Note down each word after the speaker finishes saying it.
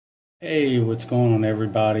Hey, what's going on,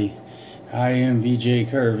 everybody? I am VJ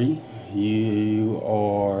Kurvy. You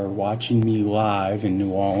are watching me live in New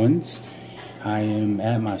Orleans. I am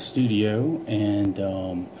at my studio, and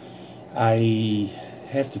I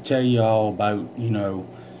have to tell you all about, how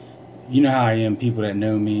I am. People that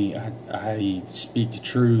know me, I speak the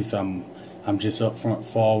truth. I'm just upfront,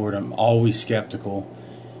 forward. I'm always skeptical.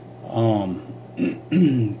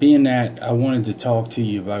 Being that I wanted to talk to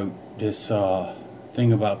you about this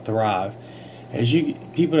thing about Thrive. As you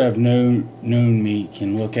people that have known me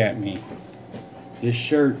can look at me. This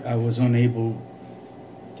shirt I was unable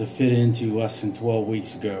to fit into less than 12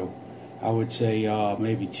 weeks ago. I would say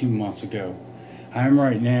maybe 2 months ago. I'm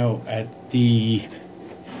right now at the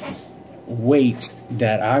weight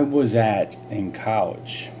that I was at in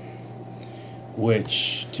college,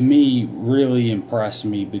 which to me really impressed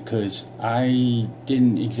me because I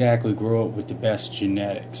didn't exactly grow up with the best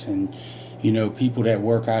genetics. And people that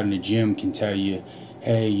work out in the gym can tell you,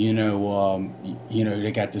 hey,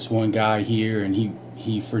 they got this one guy here and he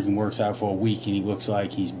freaking works out for a week and he looks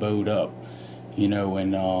like he's bowed up, and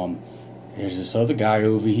there's this other guy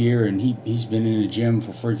over here and he's been in the gym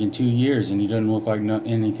for freaking 2 years and he doesn't look like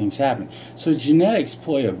anything's happened. So genetics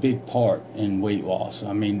play a big part in weight loss.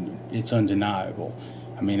 I mean, it's undeniable.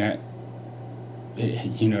 I mean,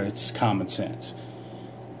 it's common sense.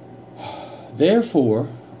 Therefore,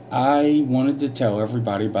 I wanted to tell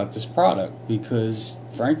everybody about this product because,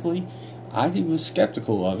 frankly, I was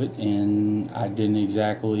skeptical of it, and I didn't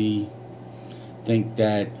exactly think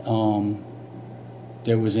that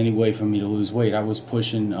there was any way for me to lose weight. I was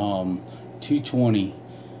pushing 220.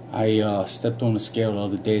 I stepped on the scale the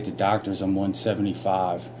other day at the doctor's. I'm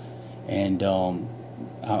 175, and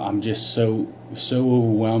I'm just so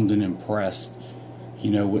overwhelmed and impressed.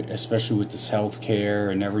 Especially with this health care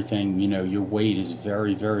and everything, your weight is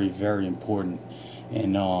very, very, very important.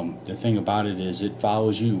 And the thing about it is it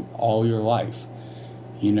follows you all your life.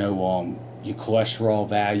 Your cholesterol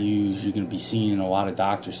values, you're going to be seeing a lot of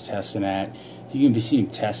doctors testing that. You're going to be seeing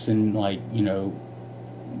testing like,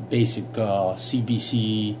 basic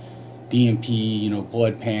CBC, BMP,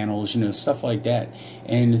 blood panels, stuff like that.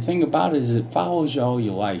 And the thing about it is it follows you all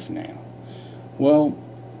your life now. Well,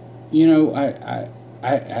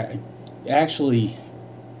 I actually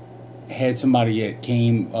had somebody that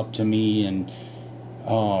came up to me and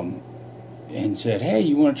said, "Hey,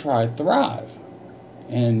 you want to try Thrive?"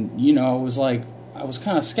 And I was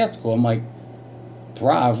kind of skeptical. I'm like,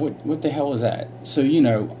 "Thrive? What the hell is that?" So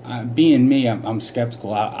being me, I'm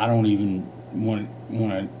skeptical. I don't even want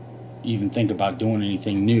to even think about doing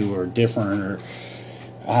anything new or different, or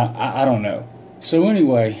I don't know. So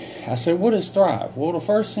anyway, I said, what is Thrive? Well, the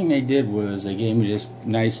first thing they did was they gave me this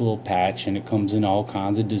nice little patch, and it comes in all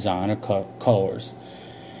kinds of designer colors.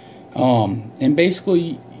 And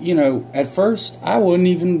basically, at first I wasn't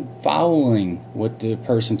even following what the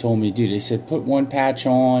person told me to do. They said put one patch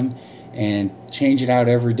on and change it out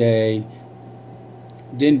every day.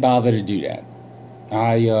 Didn't bother to do that.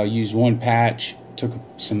 I used one patch, took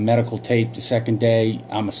some medical tape the second day.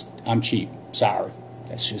 I'm cheap. Sorry.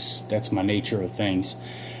 That's my nature of things.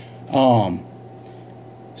 So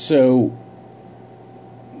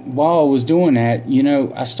while I was doing that,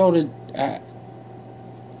 I started, I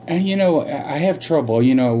have trouble,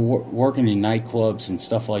 working in nightclubs and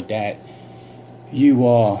stuff like that.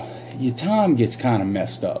 Your time gets kind of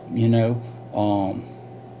messed up, and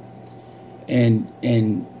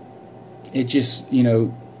it just,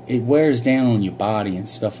 it wears down on your body and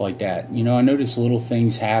stuff like that. I noticed little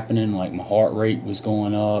things happening, like my heart rate was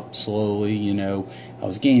going up slowly. I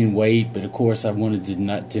was gaining weight, but of course I wanted to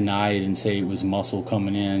not deny it and say it was muscle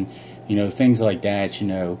coming in. Things like that,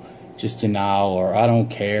 just denial or I don't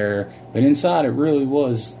care. But inside it really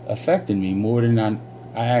was affecting me more than I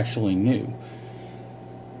actually knew.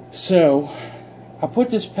 So I put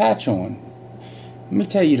this patch on. Let me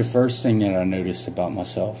tell you the first thing that I noticed about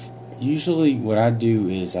myself. Usually what I do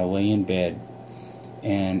is I lay in bed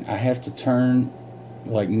and I have to turn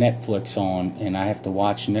like Netflix on and I have to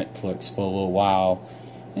watch Netflix for a little while.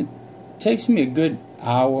 It takes me a good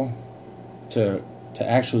hour to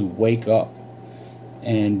actually wake up.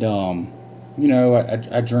 And I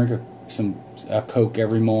drink a Coke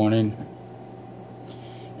every morning,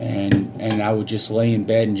 and I would just lay in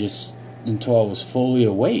bed and just until I was fully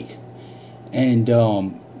awake. And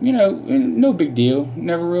no big deal.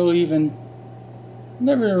 Never really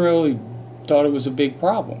thought it was a big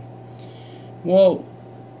problem. Well,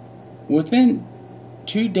 within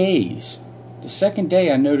 2 days, the second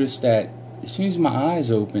day I noticed that as soon as my eyes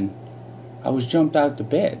opened, I was jumped out the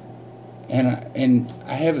bed. And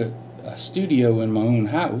I have a studio in my own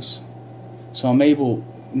house, so I'm able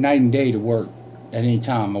night and day to work. At any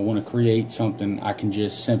time I want to create something, I can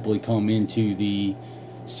just simply come into the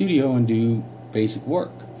studio and do basic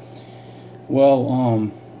work.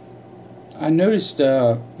 Well, I noticed,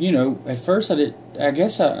 at first I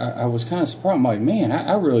guess I was kind of surprised. I'm like, man,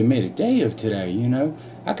 I really made a day of today,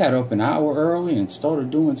 I got up an hour early and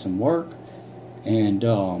started doing some work. And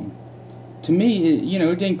to me,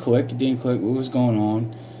 it didn't click. It didn't click what was going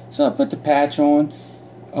on. So I put the patch on.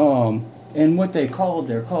 And what they're called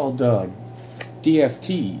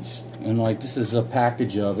DFTs. And like, this is a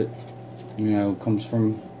package of it. Comes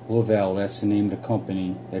from Lavelle. That's the name of the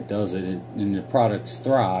company that does it. And the products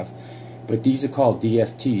thrive. But these are called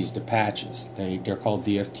DFTs, the patches. They're called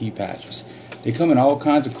DFT patches. They come in all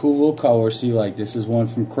kinds of cool little colors. See, like, this is one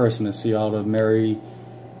from Christmas. See all the Merry,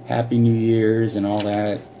 Happy New Year's and all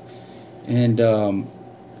that. And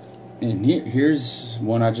here's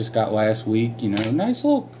one I just got last week. Nice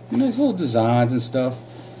little designs and stuff.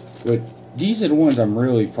 But these are the ones I'm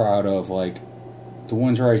really proud of. Like the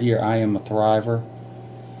ones right here, I Am a Thriver.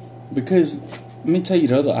 Because let me tell you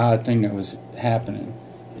the other odd thing that was happening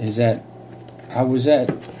is that I was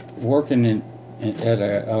working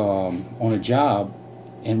on a job,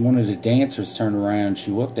 and one of the dancers turned around. She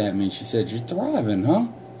looked at me and she said, "You're thriving, huh?"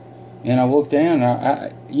 And I looked down.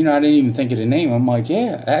 I didn't even think of the name. I'm like,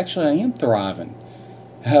 "Yeah, actually, I am thriving."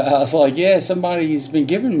 I was like, "Yeah, somebody's been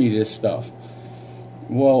giving me this stuff."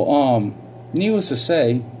 Well, needless to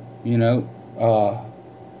say, it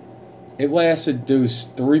lasted. Those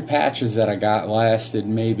 3 patches that I got lasted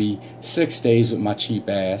maybe 6 days with my cheap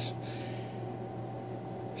ass.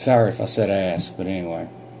 Sorry if I said ass, but anyway,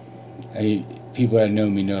 people that know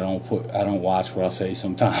me know I don't watch what I say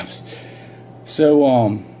sometimes.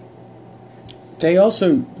 So they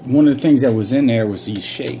also, one of the things that was in there was these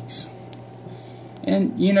shakes,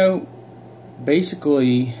 and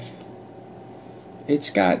basically it's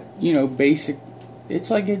got basic. It's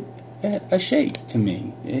like a shake to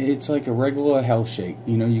me. It's like a regular health shake.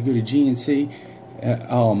 You go to GNC.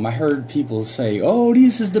 I heard people say, "Oh,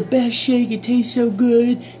 this is the best shake. It tastes so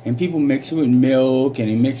good." And people mix it with milk and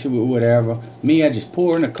they mix it with whatever. Me, I just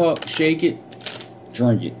pour in a cup, shake it,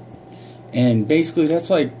 drink it. And basically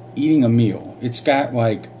that's like eating a meal. It's got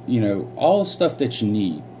like, all the stuff that you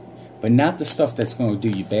need, but not the stuff that's going to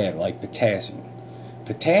do you bad, like potassium.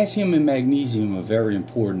 Potassium and magnesium are very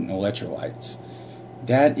important electrolytes.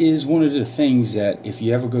 That is one of the things that if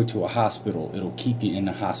you ever go to a hospital, it'll keep you in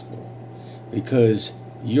the hospital. Because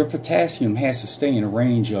your potassium has to stay in a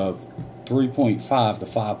range of 3.5 to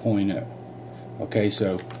 5.0. Okay,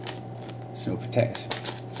 so potassium.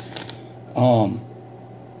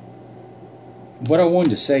 What I wanted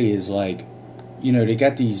to say is, like, they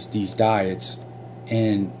got these diets,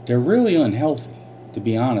 and they're really unhealthy, to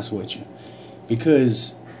be honest with you.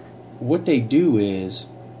 Because what they do is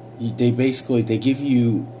they give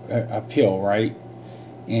you a pill, right?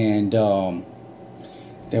 And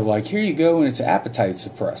they're like, here you go, and it's an appetite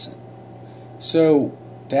suppressant. So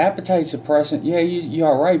the appetite suppressant, yeah, you're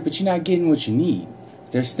all right, but you're not getting what you need.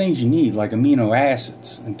 There's things you need, like amino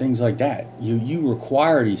acids and things like that. You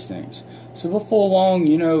require these things. So before long,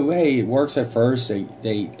 hey, it works at first.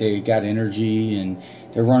 They got energy and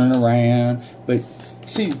they're running around. But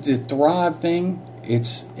see, the Thrive thing,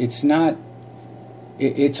 it's not.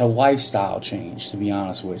 It's a lifestyle change, to be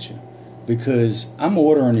honest with you, because I'm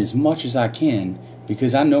ordering as much as I can.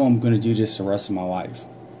 Because I know I'm going to do this the rest of my life.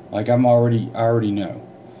 Like I already know.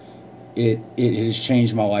 It has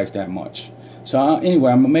changed my life that much. So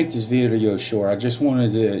anyway, I'm going to make this video short. I just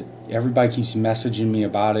wanted to, everybody keeps messaging me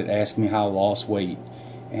about it, asking me how I lost weight.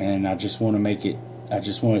 And I just want to make it, I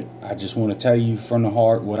just want to tell you from the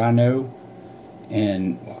heart what I know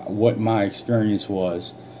and what my experience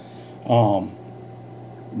was. So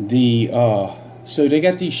they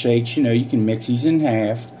got these shakes, you can mix these in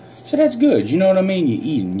half. So that's good. You know what I mean? You're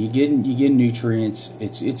eating. You're getting nutrients.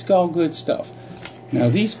 It's all good stuff. Now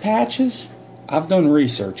these patches, I've done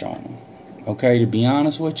research on them. Okay, to be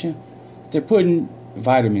honest with you, they're putting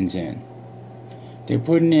vitamins in. They're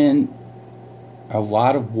putting in a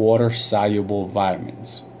lot of water-soluble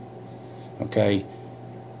vitamins. Okay,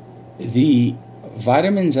 the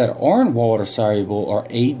vitamins that aren't water-soluble are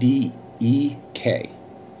A, D, E, K.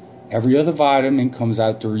 Every other vitamin comes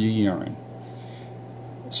out through your urine.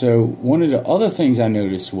 So one of the other things I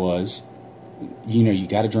noticed was, you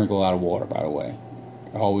got to drink a lot of water, by the way.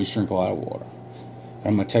 Always drink a lot of water.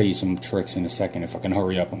 I'm going to tell you some tricks in a second if I can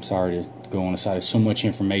hurry up. I'm sorry to go on the side of so much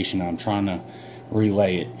information. I'm trying to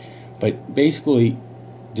relay it. But basically,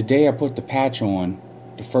 the day I put the patch on,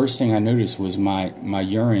 the first thing I noticed was my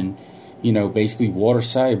urine, basically water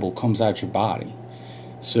soluble, comes out your body.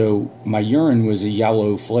 So my urine was a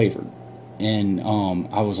yellow flavored, and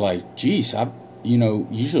I was like, geez,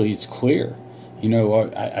 usually it's clear.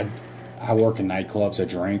 I work in nightclubs. I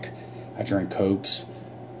drink Cokes.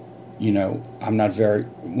 I'm not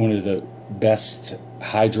one of the best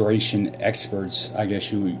hydration experts, I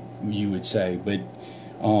guess you would say, but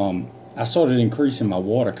I started increasing my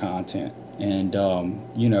water content, and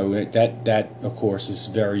that of course is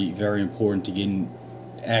very, very important to getting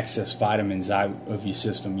access vitamins out of your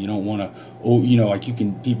system. You don't want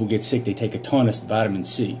to, people get sick, they take a ton of vitamin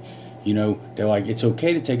C. They're like, it's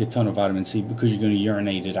okay to take a ton of vitamin C because you're going to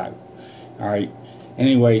urinate it out. All right.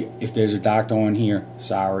 Anyway, if there's a doctor on here,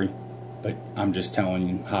 sorry, but I'm just telling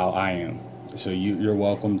you how I am. So you're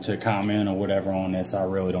welcome to comment or whatever on this. I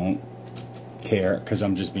really don't care because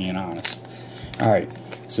I'm just being honest. All right.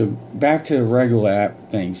 So back to the regular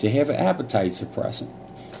things. They have an appetite suppressant.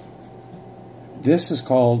 This is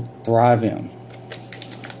called Thrive M.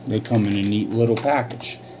 They come in a neat little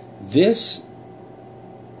package. This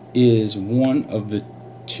is one of the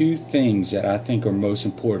 2 things that I think are most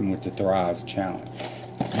important with the Thrive Challenge.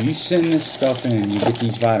 You send this stuff in, you get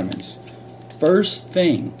these vitamins. First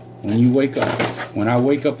thing when you wake up, when I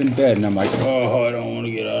wake up in bed and I'm like, oh, I don't want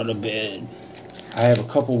to get out of bed, I have a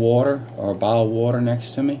cup of water or a bottle of water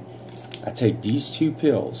next to me. I take these 2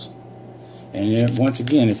 pills. And then, once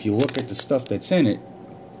again, if you look at the stuff that's in it,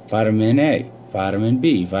 vitamin A, vitamin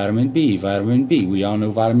B, vitamin B, vitamin B. We all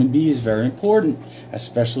know vitamin B is very important,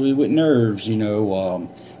 especially with nerves.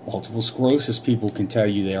 Multiple sclerosis people can tell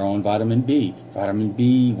you they're on vitamin B. Vitamin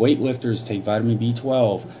B, weightlifters take vitamin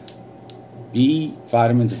B12. B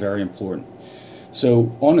vitamins are very important.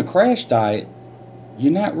 So on the crash diet,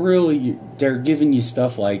 you're not really, they're giving you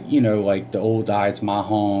stuff like, like the old diets,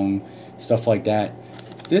 Mahong, stuff like that.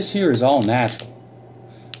 This here is all natural.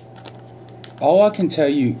 All I can tell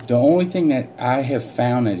you, the only thing that I have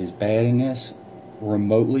found that is bad in this,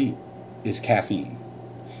 remotely, is caffeine.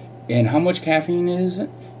 And how much caffeine is it?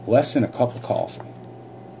 Less than a cup of coffee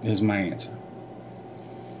is my answer.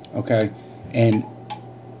 Okay? And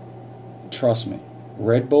trust me,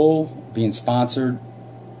 Red Bull being sponsored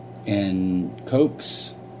and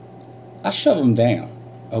Cokes, I shove them down.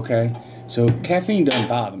 Okay? So caffeine doesn't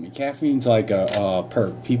bother me. Caffeine's like a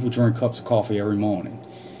perk. People drink cups of coffee every morning.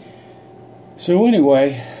 So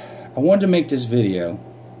anyway, I wanted to make this video.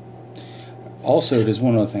 Also, there's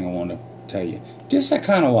one other thing I want to tell you. This I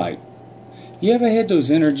kind of like. You ever had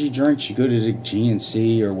those energy drinks? You go to the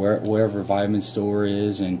GNC or wherever vitamin store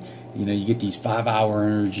is, and you get these 5-hour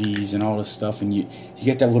energies and all this stuff, and you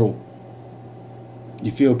get that little.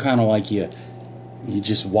 You feel kind of like you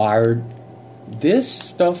just wired. This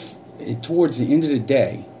stuff, towards the end of the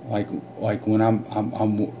day, like when I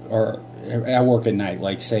work at night,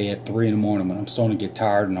 like say at 3 in the morning when I'm starting to get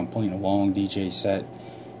tired and I'm playing a long DJ set,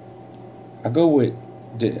 I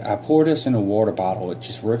pour this in a water bottle. It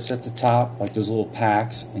just rips at the top like those little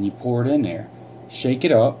packs, and you pour it in there, shake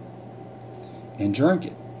it up, and drink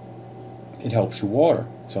it. It helps your water.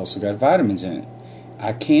 It's also got vitamins in it.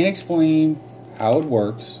 I can't explain how it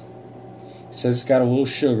works. It says it's got a little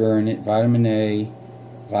sugar in it, vitamin A,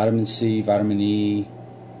 vitamin C, vitamin E,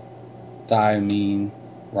 thiamine,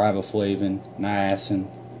 riboflavin, niacin.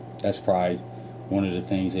 That's probably one of the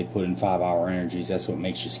things they put in 5-hour energies. That's what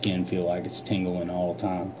makes your skin feel like it's tingling all the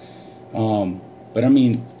time. But I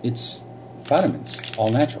mean, it's vitamins, all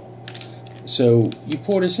natural. So you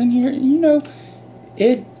pour this in here, and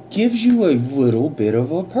it gives you a little bit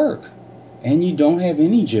of a perk, and you don't have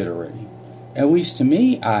any jittering. At least to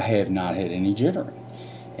me, I have not had any jittering.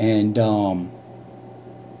 And I'm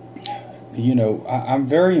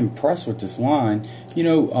very impressed with this line.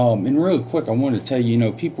 And really quick, I wanted to tell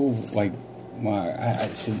you, people like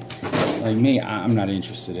like me, I'm not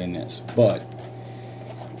interested in this, but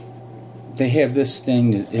they have this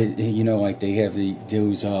thing that like they have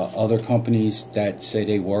those other companies that say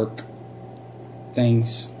they work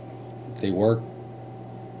things. They work.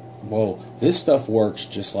 Well, this stuff works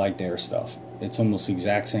just like their stuff. It's almost the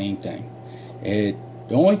exact same thing. The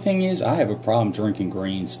only thing is, I have a problem drinking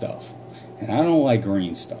green stuff. And I don't like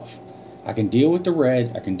green stuff. I can deal with the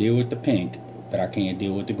red, I can deal with the pink, but I can't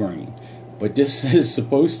deal with the green. But this is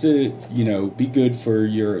supposed to, be good for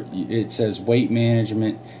it says weight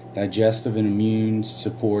management, digestive and immune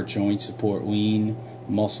support, joint support, lean,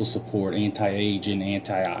 muscle support, anti-aging,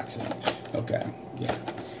 antioxidant. Okay, yeah.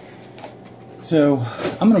 So,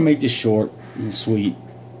 I'm going to make this short and sweet,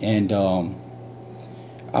 and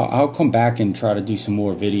I'll come back and try to do some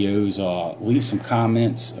more videos. Leave some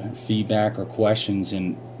comments, feedback, or questions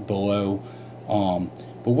below.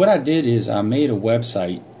 But what I did is I made a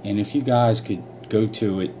website, and if you guys could go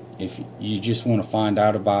to it if you just want to find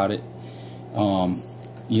out about it.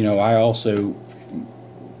 You know, I also,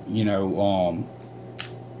 you know,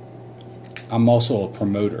 I'm also a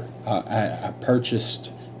promoter. I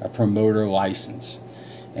purchased a promoter license,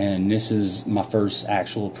 and this is my first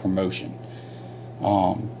actual promotion.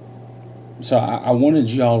 So I wanted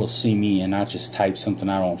y'all to see me and not just type something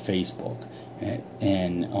out on Facebook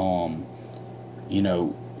and you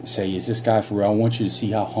know, say, is this guy for real? I want you to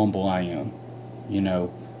see how humble I am. You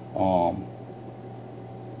know,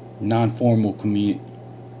 non-formal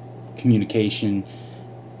communication,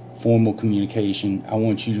 formal communication. I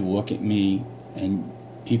want you to look at me, and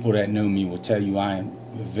people that know me will tell you I am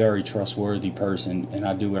a very trustworthy person, and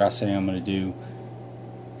I do what I say I'm going to do,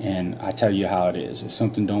 and I tell you how it is. If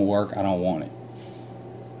something don't work, I don't want it.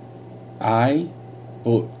 I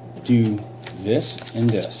will do this and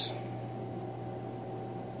this.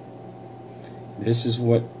 This is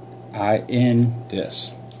what I in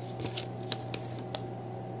this.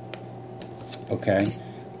 Okay,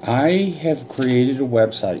 I have created a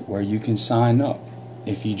website where you can sign up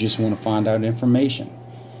if you just want to find out information.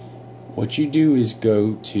 What you do is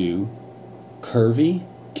go to Kurvy,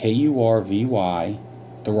 Kurvy,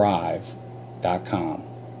 Thrive.com.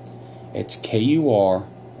 It's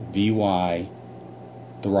Kurvy,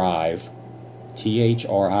 Thrive,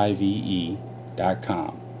 THRIVE.com.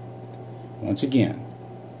 Once again,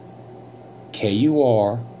 Kurvy,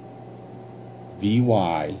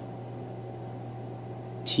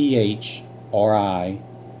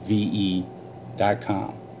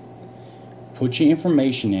 THRIVE.com. Put your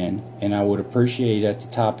information in, and I would appreciate at the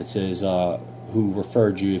top it says who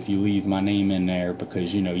referred you if you leave my name in there,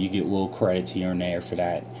 because you know you get little credits here and there for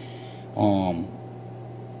that. You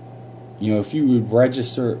know, if you would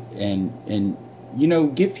register and you know,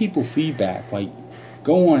 give people feedback, like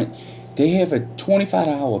go on it. They have a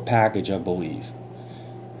 $25 package, I believe.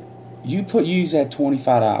 You use that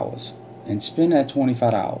 $25 and spend that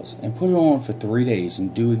 $25 and put it on for 3 days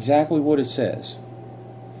and do exactly what it says.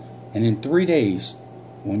 And in 3 days,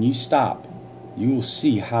 when you stop, you will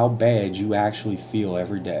see how bad you actually feel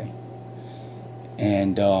every day.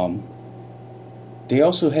 And they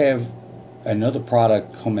also have another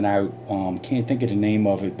product coming out. Can't think of the name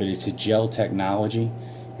of it, but it's a gel technology,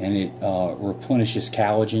 and it replenishes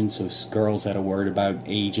collagen. So girls that are worried about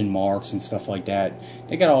aging marks and stuff like that,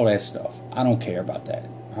 they got all that stuff. I don't care about that.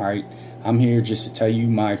 All right, I'm here just to tell you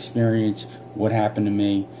my experience, what happened to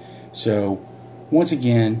me. So once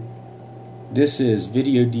again, this is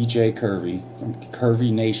Video DJ Kurvy from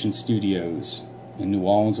Kurvy Nation Studios in New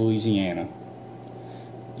Orleans, Louisiana.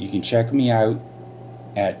 You can check me out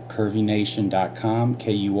at kurvynation.com,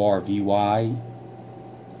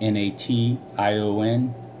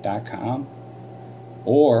 KURVYNATION.com,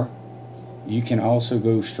 or you can also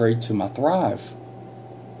go straight to my Thrive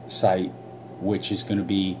site, which is going to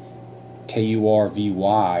be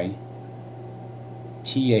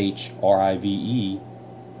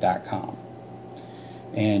KURVYTHRIVE.com.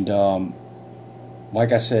 And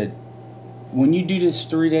like I said, when you do this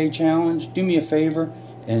 3-day challenge, do me a favor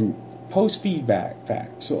and post feedback back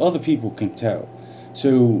so other people can tell.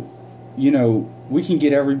 So, you know, we can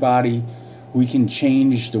get everybody, we can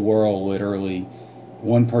change the world literally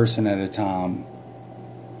one person at a time,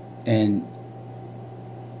 and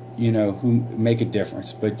you know, who make a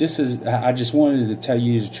difference. But this is, I just wanted to tell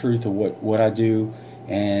you the truth of what I do.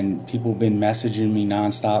 And people have been messaging me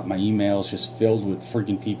nonstop. My email's just filled with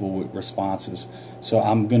freaking people with responses. So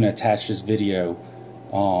I'm going to attach this video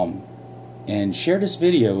and share this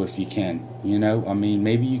video if you can. You know, I mean,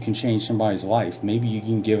 maybe you can change somebody's life. Maybe you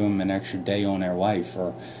can give them an extra day on their life,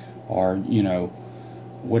 or you know,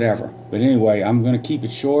 whatever. But anyway, I'm going to keep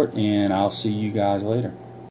it short, and I'll see you guys later.